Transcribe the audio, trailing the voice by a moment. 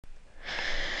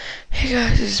Hey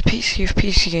guys, this is PC of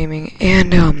PC Gaming,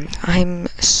 and I'm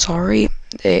sorry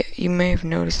that you may have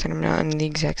noticed that I'm not in the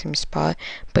exact same spot,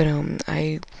 but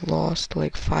I lost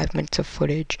like 5 minutes of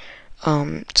footage.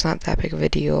 It's not that big of a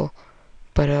deal,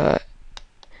 but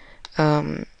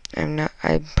I'm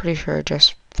pretty sure I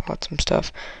just bought some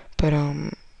stuff, but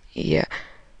yeah.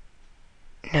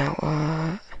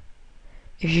 Now,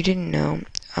 if you didn't know,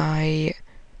 I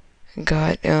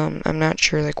got I'm not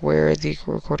sure like where the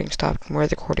recording stopped and where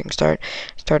the recording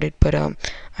started, but I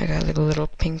got like a little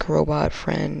pink robot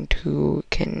friend who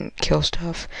can kill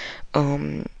stuff.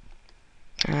 I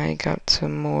got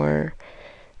some more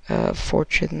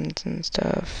fortunes and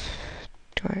stuff.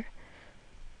 Do I?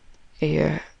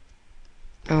 Yeah.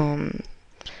 And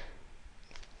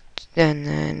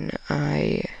then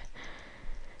I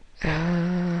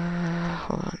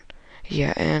hold on.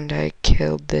 Yeah, and I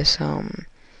killed this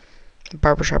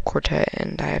barbershop quartet,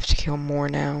 and I have to kill more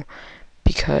now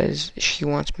because she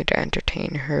wants me to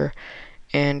entertain her,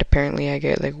 and apparently I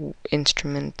get like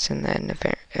instruments, and then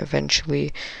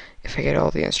eventually if I get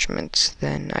all the instruments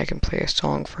then I can play a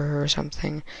song for her or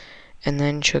something, and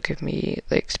then she'll give me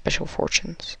like special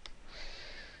fortunes.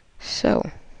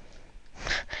 So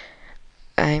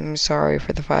I'm sorry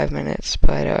for the 5 minutes,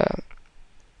 but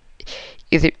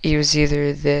it was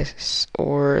either this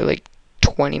or like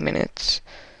 20 minutes,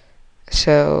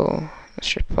 so let's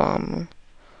just bomb.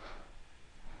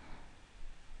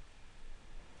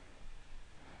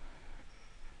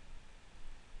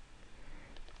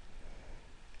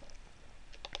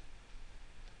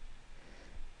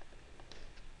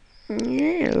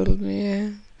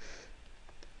 Yeah.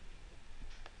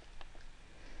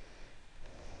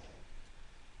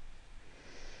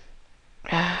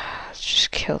 Let's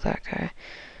just kill that guy,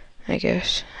 I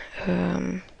guess.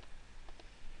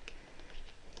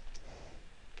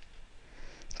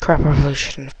 Crap, I probably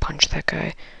shouldn't have punched that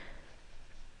guy.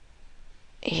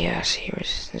 Yes, he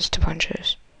resistance to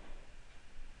punches.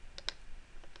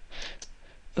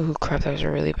 Ooh, crap, that was a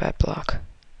really bad block.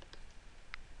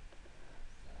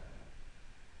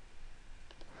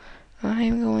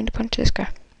 I'm going to punch this guy.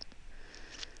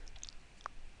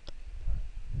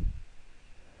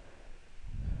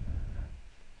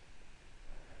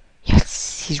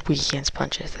 Yes, he's weak against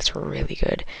punches. That's really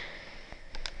good.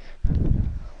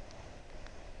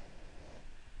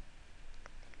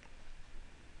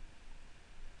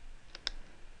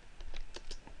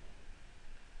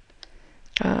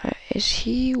 Is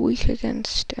he weak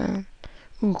against,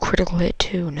 ooh, critical hit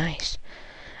too, nice.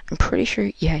 I'm pretty sure,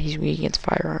 yeah, he's weak against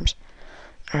firearms.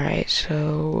 Alright,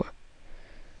 so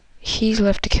he's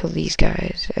left to kill these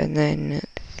guys, and then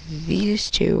these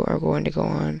two are going to go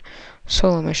on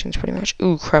solo missions pretty much.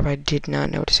 Ooh, crap, I did not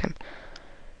notice him.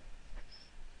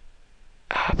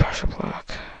 Partial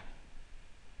block.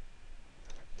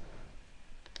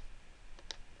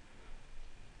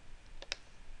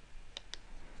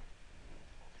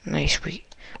 Nice, wait,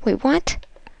 what?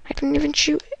 I didn't even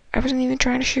shoot, I wasn't even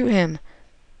trying to shoot him.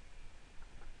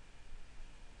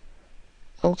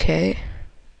 Okay.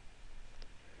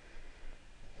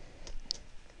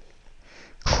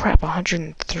 Crap,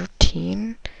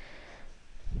 113?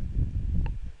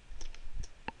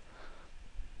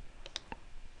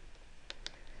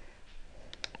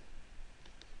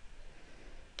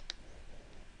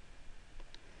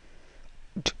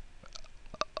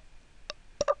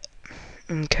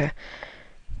 Okay.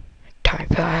 Time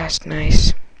passed,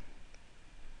 nice.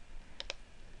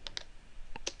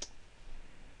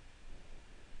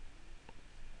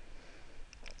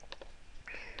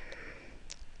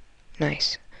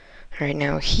 Nice. Alright,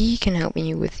 now he can help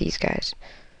me with these guys.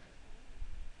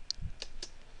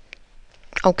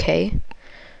 Okay.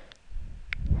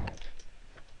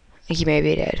 He may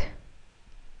be dead.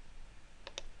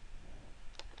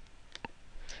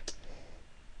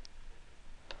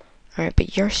 Alright,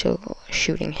 but you're still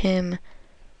shooting him,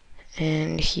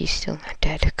 and he's still not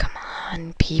dead. Come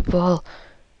on, people.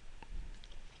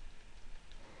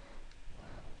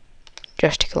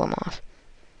 Just to kill him off.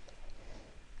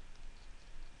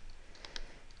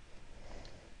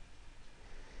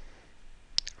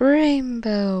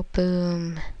 Rainbow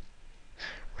boom.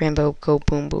 Rainbow go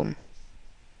boom boom.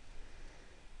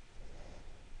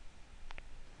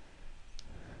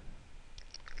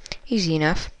 Easy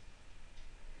enough.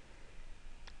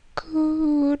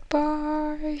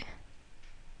 Goodbye.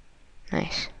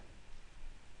 Nice.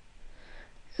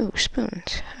 Ooh,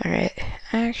 spoons. Alright.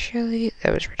 Actually,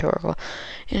 that was rhetorical.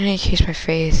 In any case, my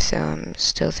faith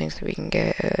still thinks that we can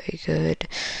get a good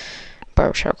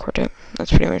barbershop quartet.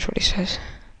 That's pretty much what he says.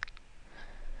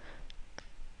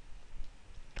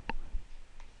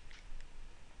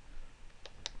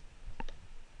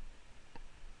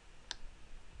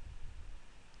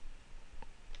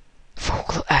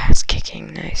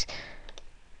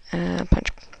 Punch.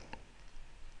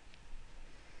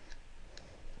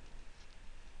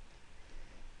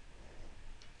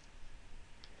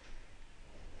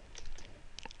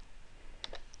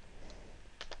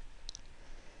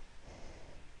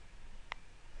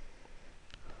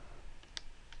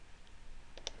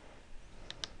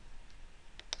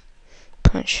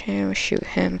 Punch him, shoot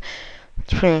him.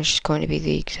 It's pretty much just going to be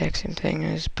the exact same thing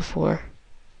as before.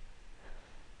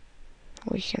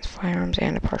 Weakens firearms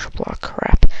and a partial block.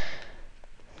 Crap.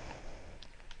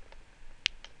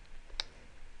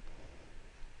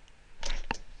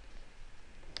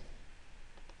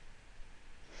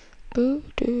 Boo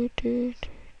doo doo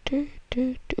doo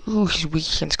doo doo. Ooh, he's weak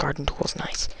against garden tools.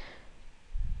 Nice.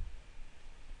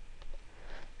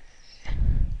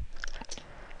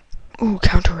 Ooh,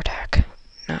 counterattack.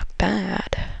 Not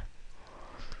bad.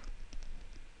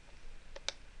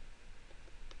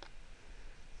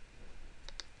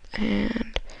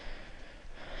 And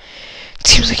it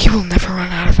seems like he will never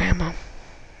run out of ammo.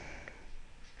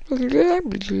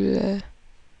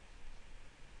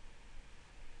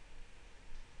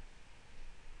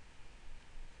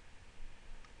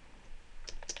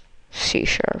 C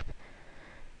sharp.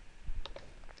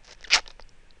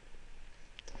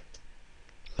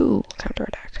 Ooh,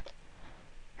 counterattack.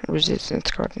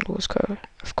 Resistance garden tools code,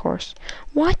 of course.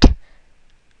 What?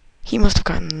 He must have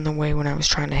gotten in the way when I was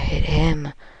trying to hit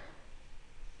him.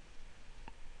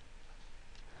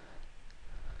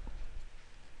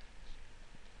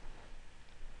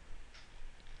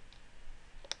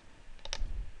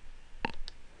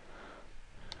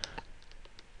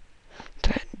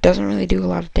 That doesn't really do a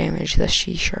lot of damage, the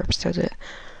C-sharps, does it?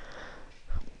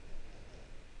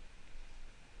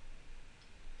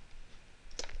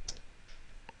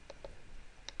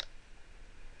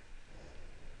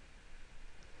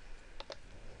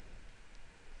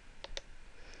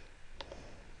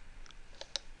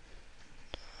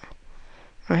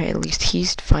 Alright, at least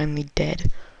he's finally dead.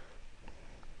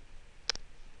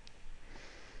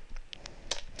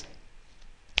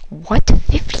 What?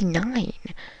 59?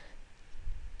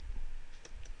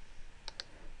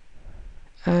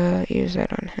 Use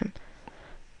that on him.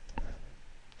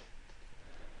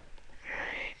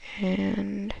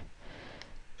 And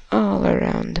all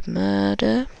around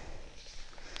murder.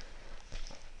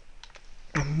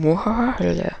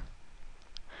 Murder.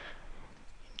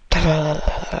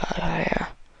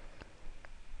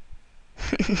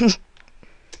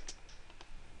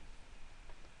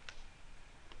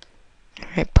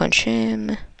 Alright, punch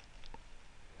him.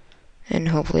 And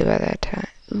hopefully by that time.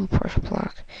 Ooh, partial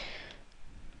block.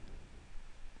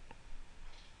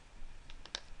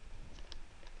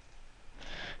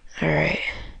 Alright.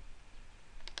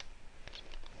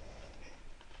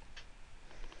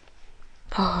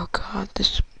 Oh god,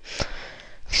 these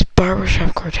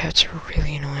barbershop quartets are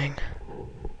really annoying.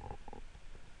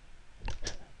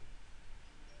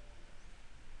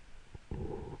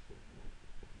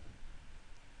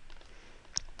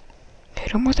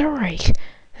 Hit him with a rake.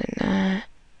 And that.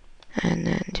 And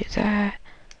then do that.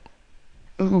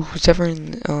 Ooh, whoever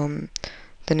in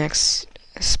the next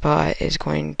spot is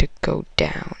going to go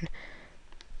down.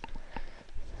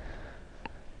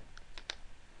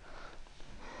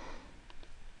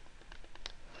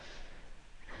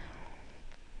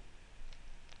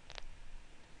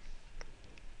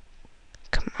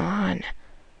 Come on.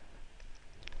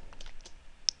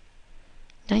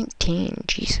 19,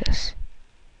 Jesus.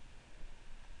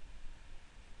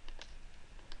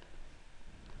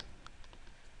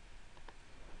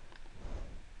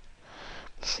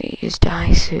 Please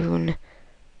die soon.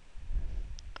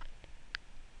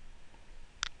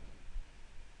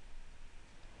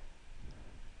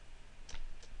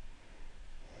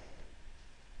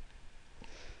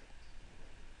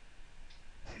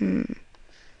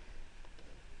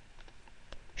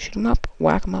 Shoot him up,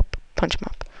 whack him up, punch him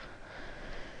up.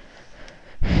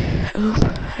 Oop,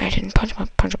 I didn't punch him up,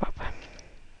 punch him up.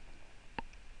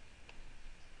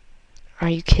 Are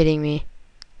you kidding me?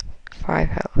 5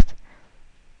 health.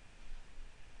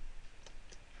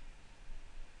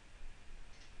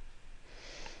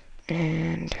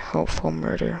 And hopeful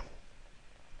murder.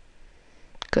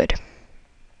 Good.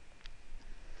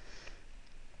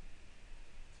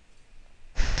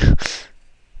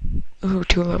 Ooh,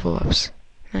 2 level ups.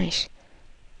 Nice.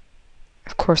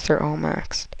 Of course they're all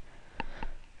maxed.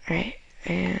 Alright,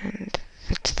 and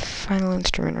that's the final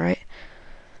instrument, right?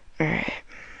 Alright.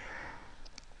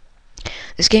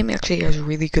 This game actually has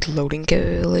really good loading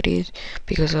capabilities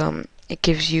because it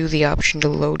gives you the option to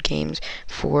load games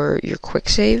for your quick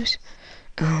saves.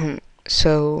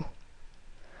 So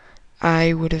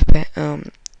I would have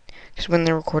been because when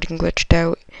the recording glitched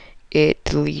out, it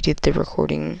deleted the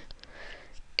recording,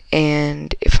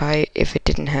 and if it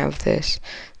didn't have this,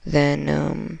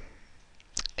 then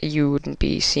you wouldn't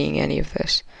be seeing any of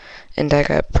this. And I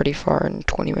got pretty far in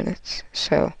 20 minutes,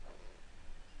 so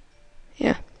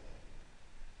yeah.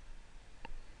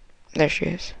 There she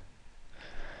is.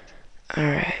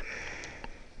 Alright.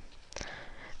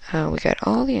 We got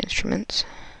all the instruments.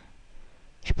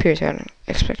 She peers out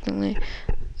expectantly.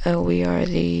 We are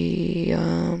the,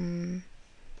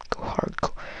 go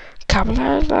hardcore.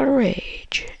 Capitalize that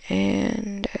rage.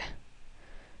 And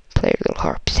play your little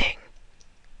harp thing.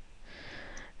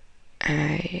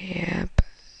 Yep.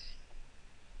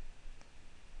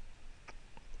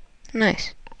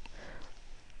 Nice.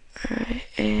 Alright,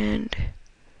 and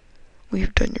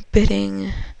we've done your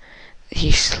bidding.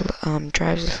 He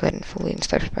drives the sled and fully and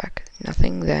steps back.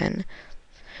 Nothing then.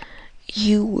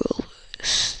 You will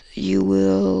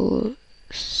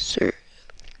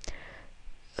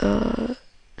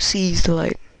seize the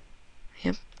light.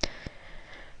 Yep.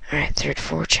 Alright, third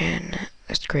fortune.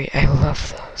 That's great. I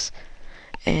love those.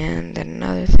 And then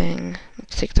another thing.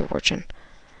 Let's take the fortune.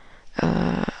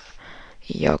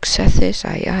 Yoxethis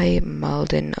I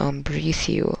Malden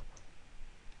Umbrithio.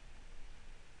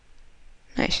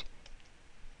 Nice.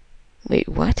 Wait,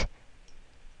 what?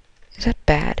 Is that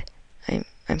bad?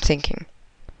 I'm thinking.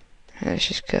 Let's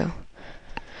just go.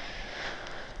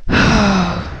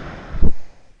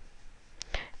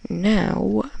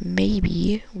 Now,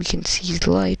 maybe we can seize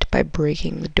the light by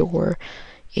breaking the door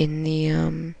in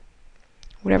the,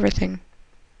 whatever thing.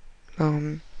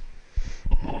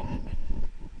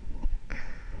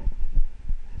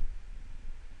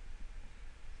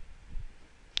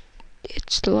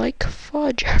 It's like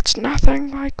fudge. It's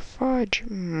nothing like fudge.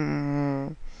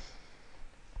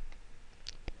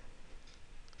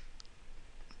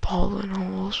 Ball and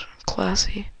holes.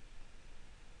 Classy.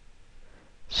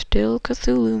 Still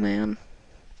Cthulhu, man.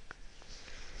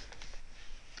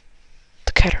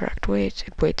 The cataract waits.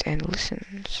 It waits and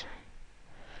listens.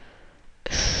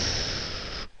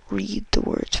 Read the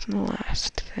words from the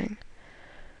last thing.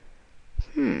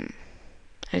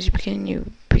 As you begin,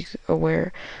 you be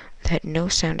aware that no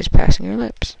sound is passing your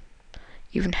lips.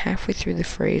 Even halfway through the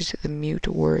phrase, the mute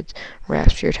words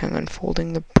rasp your tongue,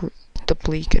 unfolding the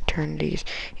bleak eternities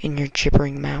in your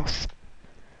gibbering mouth.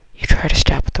 You try to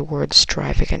stop, but the words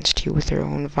strive against you with their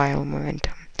own vile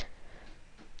momentum.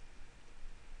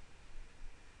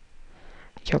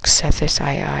 Yoxethis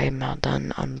I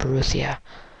Maldan Ambruthia.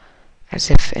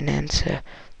 As if in answer,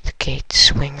 the gate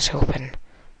swings open.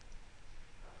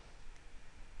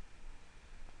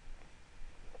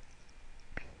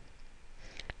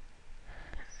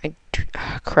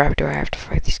 Crap, do I have to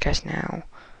fight these guys now?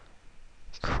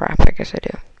 Crap, I guess I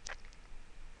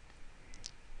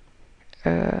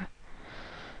do.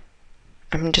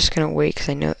 I'm just gonna wait,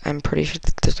 because I'm pretty sure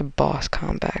that there's a boss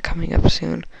combat coming up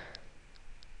soon.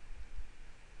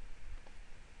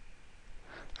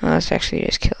 Let's actually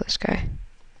just kill this guy.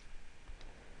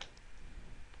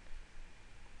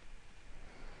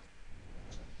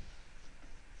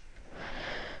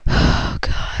 Oh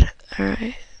god,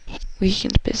 alright.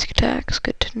 Weakens basic attacks,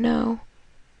 good to know.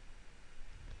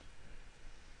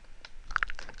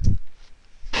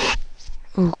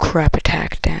 Ooh, crap,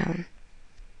 attack down.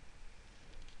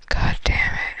 God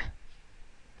damn it.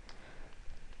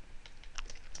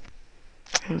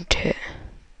 Okay.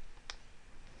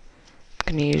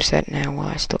 I'm gonna use that now while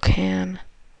I still can.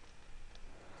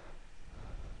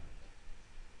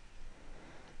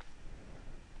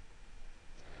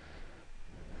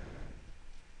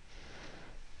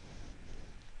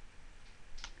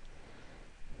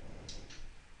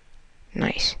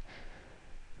 Nice.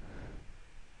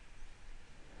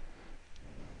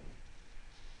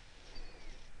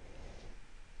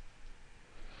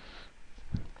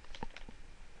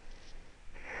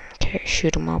 Okay,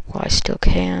 shoot him up while I still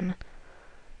can.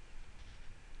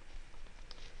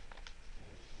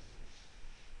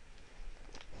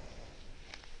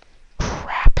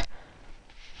 Crap.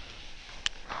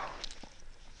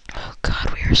 Oh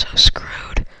god, we are so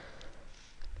screwed.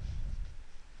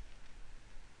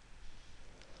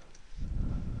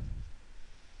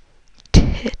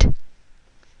 Tit.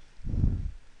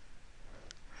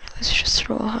 Let's just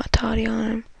throw a hot toddy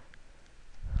on him.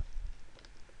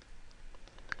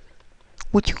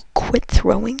 Would you quit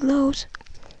throwing those?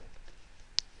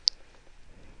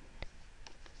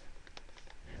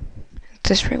 At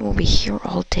this rate, we'll be here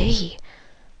all day.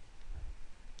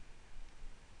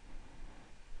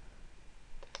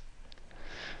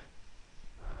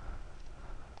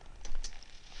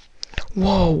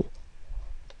 Whoa.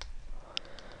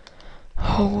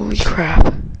 Holy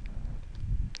crap.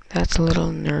 That's a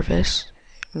little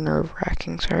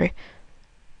nerve-wracking, sorry.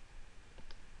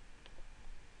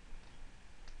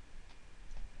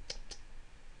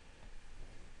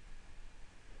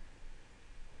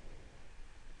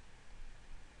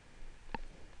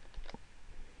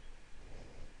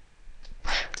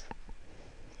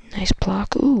 Nice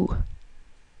block, ooh.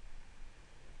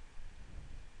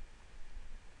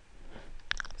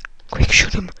 Quick,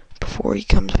 shoot him before he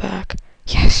comes back.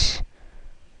 Yes!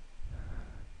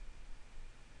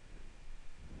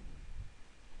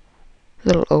 A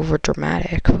little over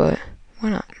dramatic, but why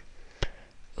not?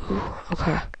 Ooh,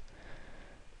 okay.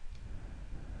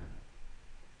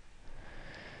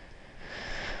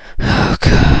 Oh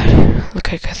god.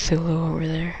 Look at Cthulhu over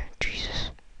there.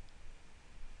 Jesus.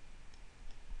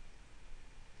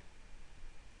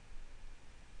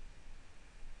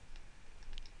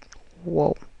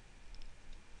 Whoa.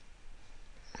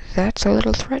 That's a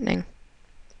little threatening.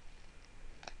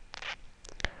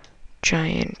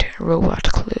 Giant robot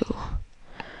clue.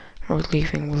 We're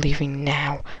leaving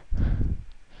now.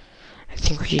 I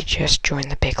think we should just join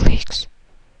the big leagues.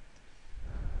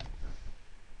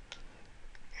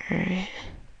 Alright.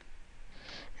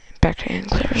 Back to Anne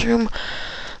Claire's room.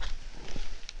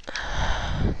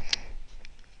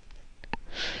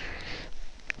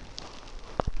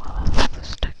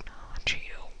 This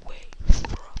technology away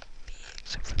from me,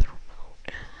 except for the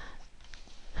remote.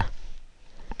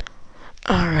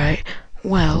 Alright,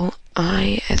 well,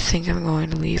 I think I'm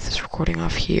going to leave this recording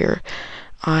off here.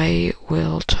 I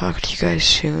will talk to you guys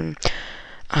soon.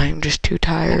 I'm just too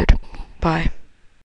tired. Bye.